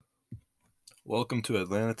Welcome to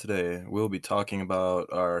Atlanta Today. We'll be talking about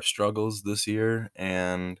our struggles this year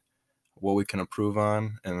and what we can improve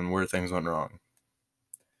on and where things went wrong.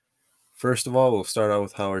 First of all, we'll start out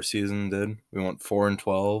with how our season did. We went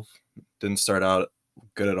 4-12. Didn't start out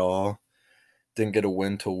good at all. Didn't get a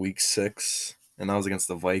win till week 6, and that was against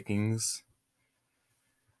the Vikings.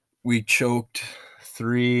 We choked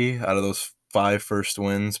 3 out of those 5 first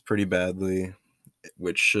wins pretty badly,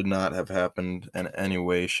 which should not have happened in any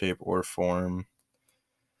way, shape, or form.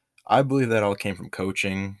 I believe that all came from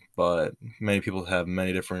coaching, but many people have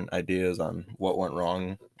many different ideas on what went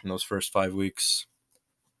wrong in those first 5 weeks.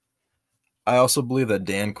 I also believe that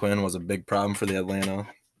Dan Quinn was a big problem for the Atlanta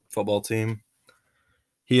football team.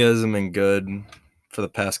 He hasn't been good for the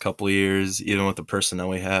past couple of years, even with the personnel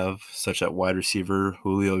we have, such as wide receiver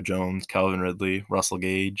Julio Jones, Calvin Ridley, Russell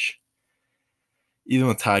Gage. Even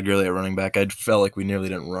with Todd Gurley at running back, I felt like we nearly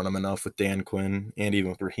didn't run him enough with Dan Quinn, and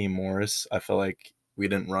even with Raheem Morris, I felt like we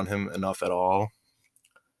didn't run him enough at all.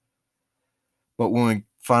 But when we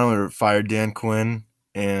finally fired Dan Quinn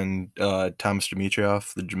and Thomas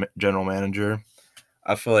Dimitroff, the general manager,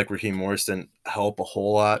 I feel like Raheem Morris didn't help a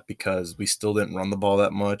whole lot because we still didn't run the ball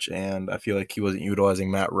that much, and I feel like he wasn't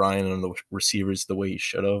utilizing Matt Ryan and the receivers the way he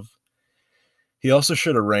should have. He also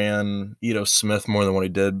should have ran Ito Smith more than what he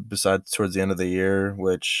did, besides towards the end of the year,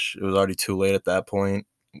 which it was already too late at that point.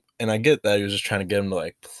 And I get that he was just trying to get him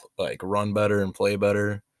to like run better and play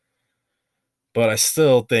better. But I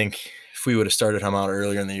still think if we would have started him out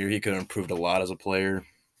earlier in the year, he could have improved a lot as a player.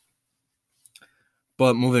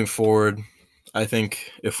 But moving forward, I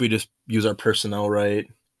think if we just use our personnel right,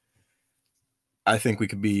 I think we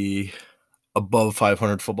could be above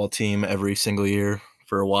 500 football team every single year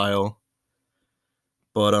for a while.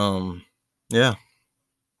 But yeah.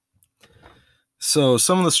 So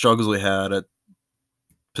some of the struggles we had at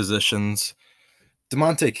positions,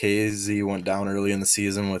 Demonte Casey went down early in the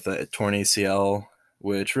season with a torn ACL,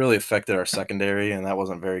 which really affected our secondary, and that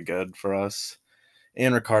wasn't very good for us.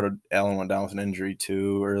 And Ricardo Allen went down with an injury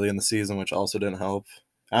too early in the season, which also didn't help.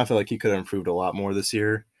 I feel like he could have improved a lot more this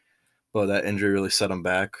year, but that injury really set him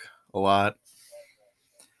back a lot.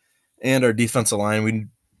 And our defensive line,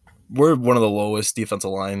 we're one of the lowest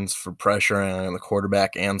defensive lines for pressure on the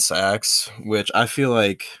quarterback and sacks, which I feel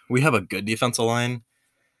like we have a good defensive line.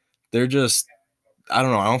 They're just, I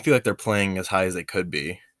don't know, I don't feel like they're playing as high as they could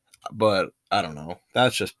be, but I don't know.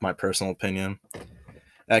 That's just my personal opinion.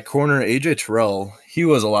 At corner, AJ Terrell, he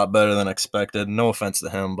was a lot better than expected. No offense to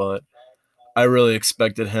him, but I really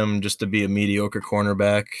expected him just to be a mediocre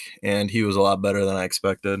cornerback, and he was a lot better than I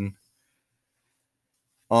expected.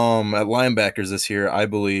 At linebackers this year, I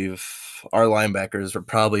believe our linebackers are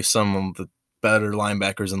probably some of the better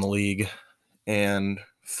linebackers in the league, and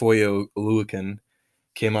Foyo Oluokun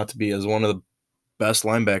came out to be as one of the best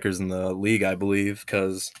linebackers in the league, I believe,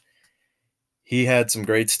 because he had some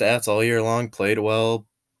great stats all year long, played well,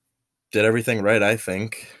 did everything right, I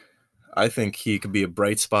think. I think he could be a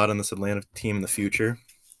bright spot on this Atlanta team in the future.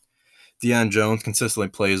 Deion Jones consistently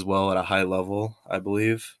plays well at a high level, I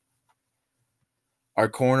believe. Our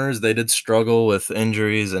corners, they did struggle with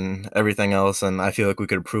injuries and everything else, and I feel like we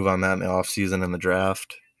could improve on that in the offseason and the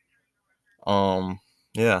draft.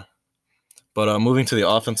 Yeah. But moving to the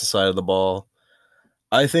offensive side of the ball,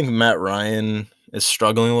 I think Matt Ryan is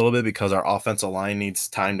struggling a little bit because our offensive line needs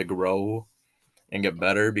time to grow and get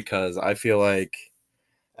better, because I feel like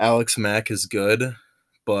Alex Mack is good,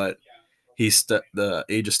 but the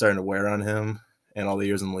age is starting to wear on him, and all the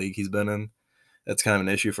years in the league he's been in. That's kind of an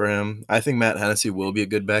issue for him. I think Matt Hennessy will be a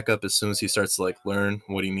good backup as soon as he starts to learn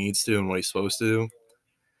what he needs to and what he's supposed to do.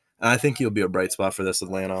 And I think he'll be a bright spot for this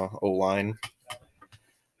Atlanta O line.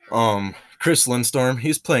 Chris Lindstorm,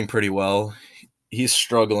 he's playing pretty well. He's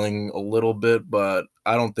struggling a little bit, but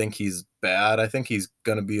I don't think he's bad. I think he's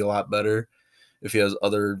gonna be a lot better if he has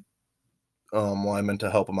other linemen to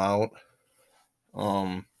help him out.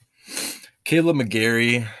 Caleb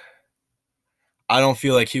McGarry, I don't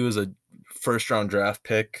feel like he was a first-round draft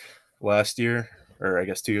pick last year, or I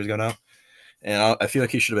guess 2 years ago now. And I feel like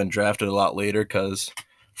he should have been drafted a lot later, because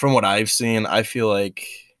from what I've seen, I feel like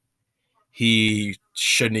he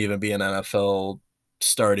shouldn't even be an NFL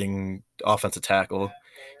starting offensive tackle.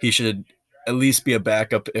 He should at least be a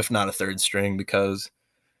backup, if not a third string, because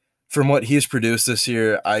from what he's produced this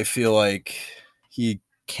year, I feel like he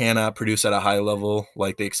cannot produce at a high level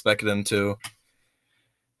like they expected him to.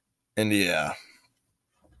 And yeah,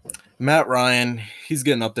 Matt Ryan, he's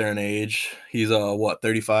getting up there in age. He's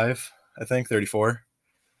 35, I think, 34.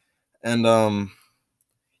 And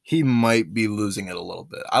he might be losing it a little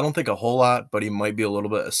bit. I don't think a whole lot, but he might be a little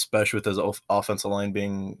bit, especially with his offensive line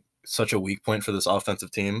being such a weak point for this offensive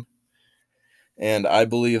team. And I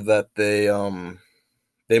believe that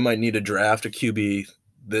they might need to draft a QB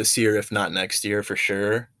this year, if not next year, for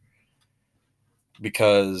sure,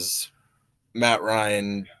 because Matt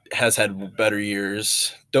Ryan has had better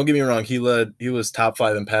years. Don't get me wrong; he was top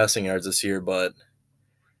 5 in passing yards this year, but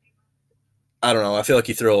I don't know. I feel like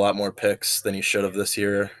he threw a lot more picks than he should have this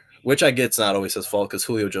year, which I get's not always his fault because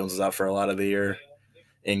Julio Jones is out for a lot of the year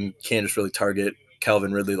and can't just really target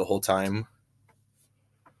Calvin Ridley the whole time.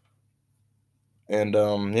 And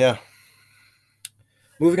yeah,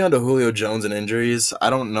 moving on to Julio Jones and injuries, I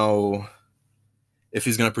don't know if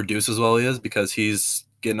he's going to produce as well as he is because he's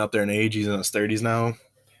getting up there in age. He's in his 30s now.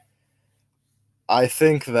 I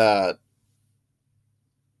think that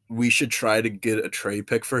we should try to get a trade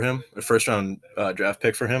pick for him, a first round draft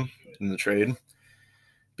pick for him in the trade,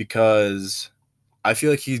 because I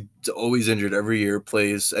feel like he's always injured every year,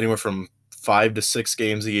 plays anywhere from 5 to 6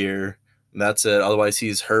 games a year. And that's it. Otherwise,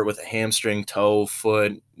 he's hurt with a hamstring, toe,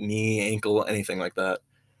 foot, knee, ankle, anything like that.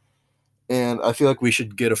 And I feel like we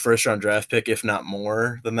should get a first round draft pick, if not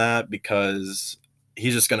more than that, because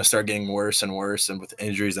he's just going to start getting worse and worse, and with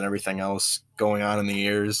injuries and everything else going on in the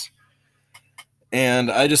years. And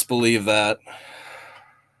I just believe that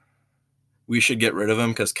we should get rid of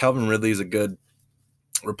him because Calvin Ridley is a good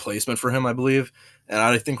replacement for him, I believe. And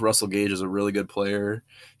I think Russell Gage is a really good player.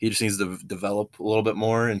 He just needs to develop a little bit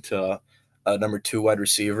more into a number 2 wide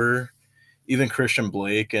receiver. Even Christian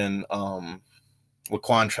Blake and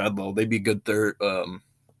Laquan Treadwell, they'd be good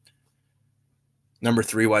number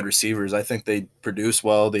 3 wide receivers. I think they produce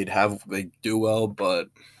well. They do well, but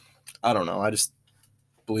I don't know. I just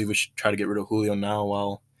believe we should try to get rid of Julio now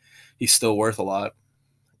while he's still worth a lot,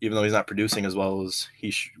 even though he's not producing as well as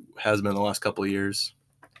he has been in the last couple of years.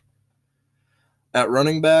 At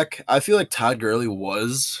running back, I feel like Todd Gurley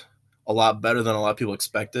was a lot better than a lot of people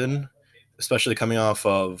expected, especially coming off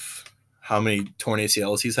of how many torn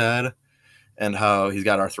ACLs he's had and how he's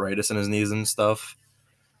got arthritis in his knees and stuff.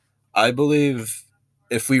 I believe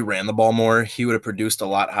if we ran the ball more, he would have produced a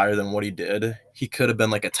lot higher than what he did. He could have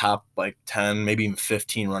been like a top 10, maybe even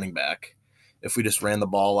 15 running back if we just ran the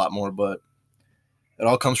ball a lot more. But it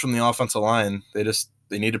all comes from the offensive line. They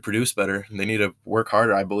need to produce better. They need to work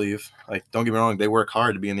harder, I believe. Like, don't get me wrong, they work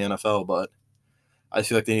hard to be in the NFL, but I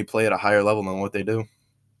feel like they need to play at a higher level than what they do.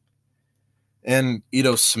 And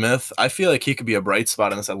Ito Smith, I feel like he could be a bright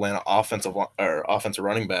spot in this Atlanta offensive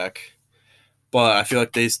running back. But I feel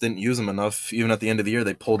like they just didn't use him enough. Even at the end of the year,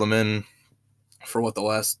 they pulled him in for the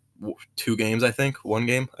last 2 games, I think. 1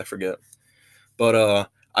 game, I forget. But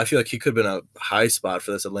I feel like he could have been a high spot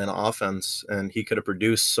for this Atlanta offense, and he could have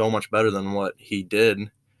produced so much better than what he did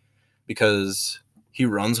because he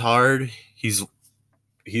runs hard. He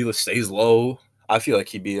stays low. I feel like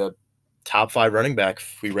he'd be a top 5 running back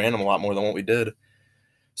if we ran him a lot more than what we did.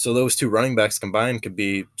 So those 2 running backs combined could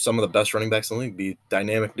be some of the best running backs in the league. Be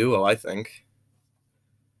dynamic duo, I think.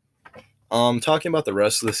 Talking about the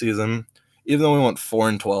rest of the season, even though we went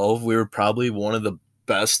 4-12, we were probably one of the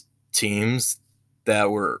best teams that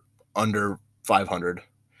were under 500.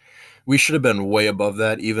 We should have been way above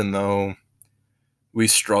that, even though we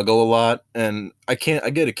struggle a lot. And I get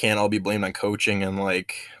it can't all be blamed on coaching and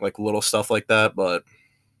like little stuff like that, but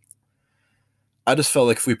I just felt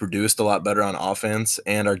like if we produced a lot better on offense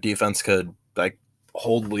and our defense could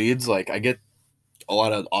hold leads, I get a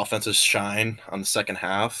lot of offenses shine on the second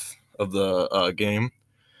half of the game.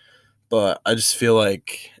 But I just feel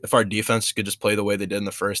like if our defense could just play the way they did in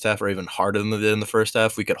the first half or even harder than they did in the first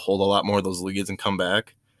half, we could hold a lot more of those leads and come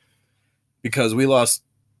back. Because we lost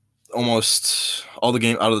almost all the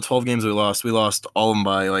game out of the 12 games we lost all of them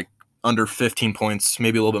by under 15 points,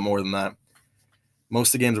 maybe a little bit more than that. Most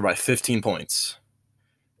of the games were by 15 points.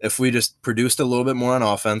 If we just produced a little bit more on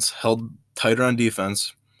offense, held tighter on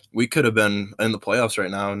defense, we could have been in the playoffs right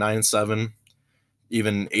now, 9-7,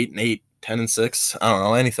 even 8-8, 10-6. I don't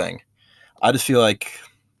know, anything. I just feel like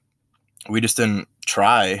we just didn't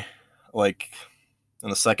try. In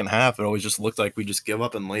the second half, it always just looked like we just give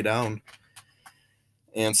up and lay down.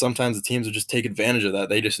 And sometimes the teams would just take advantage of that.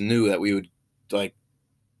 They just knew that we would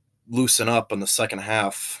loosen up in the second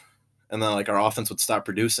half, and then our offense would stop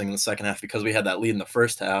producing in the second half because we had that lead in the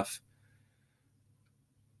first half.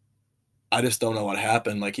 I just don't know what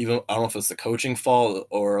happened. I don't know if it's the coaching fault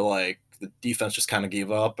or the defense just kind of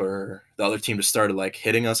gave up, or the other team just started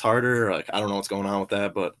hitting us harder. I don't know what's going on with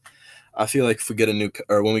that, but I feel like if we get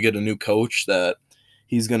when we get a new coach, that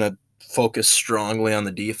he's gonna focus strongly on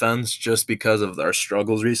the defense just because of our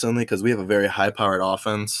struggles recently. Because we have a very high-powered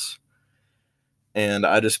offense, and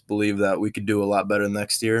I just believe that we could do a lot better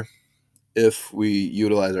next year if we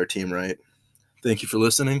utilize our team right. Thank you for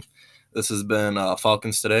listening. This has been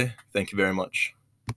Falcons Today. Thank you very much.